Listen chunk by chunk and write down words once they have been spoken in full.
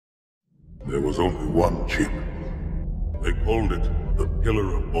There was only one chip. They called it the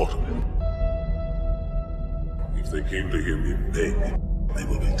Pillar of Autumn. If they came to hear me beg, they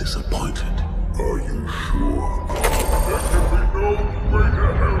will be disappointed. Are you sure? There can be no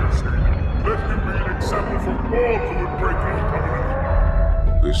greater heresy. Let him be an example for all who would break our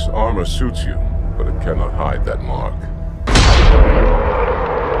covenant. This armor suits you, but it cannot hide that mark.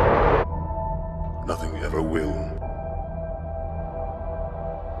 Nothing ever will.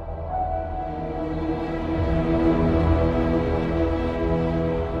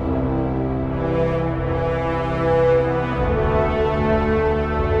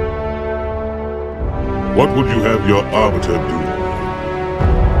 What would you have your Arbiter do?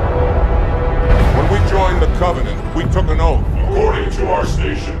 When we joined the Covenant, we took an oath. According to our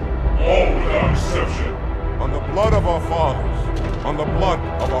station, all without exception. On the blood of our fathers, on the blood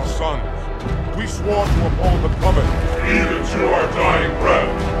of our sons, we swore to uphold the Covenant. Even to our dying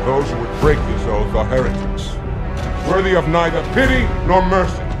breath. Those who would break this oath are heretics, worthy of neither pity nor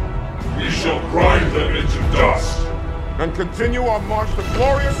mercy. We shall grind them into dust. And continue our march to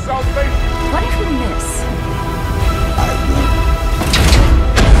glorious salvation. What if we miss?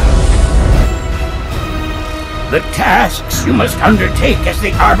 The tasks you must undertake as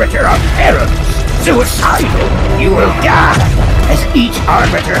the Arbiter of Perils. Suicidal, you will die. As each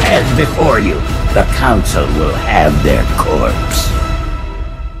Arbiter has before you, the Council will have their corpse.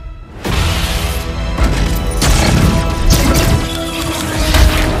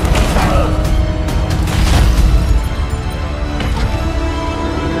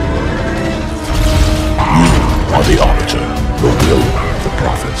 Are the Arbiter, the will of the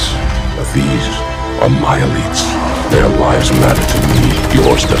prophets. But these are my elites. Their lives matter to me,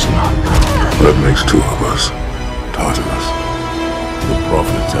 yours does not. That makes two of us. Tartarus. The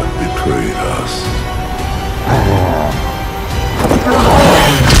prophets have betrayed us.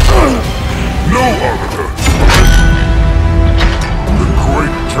 No, Arbiter! The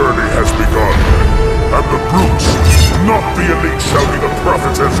great journey has begun, and the brutes, not the elite, shall be the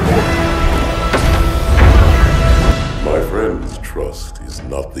prophets' escort. My friend's trust is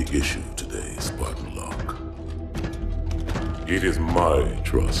not the issue today, Spartan Locke. It is my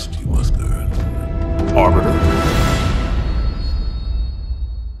trust you must earn. Arbiter.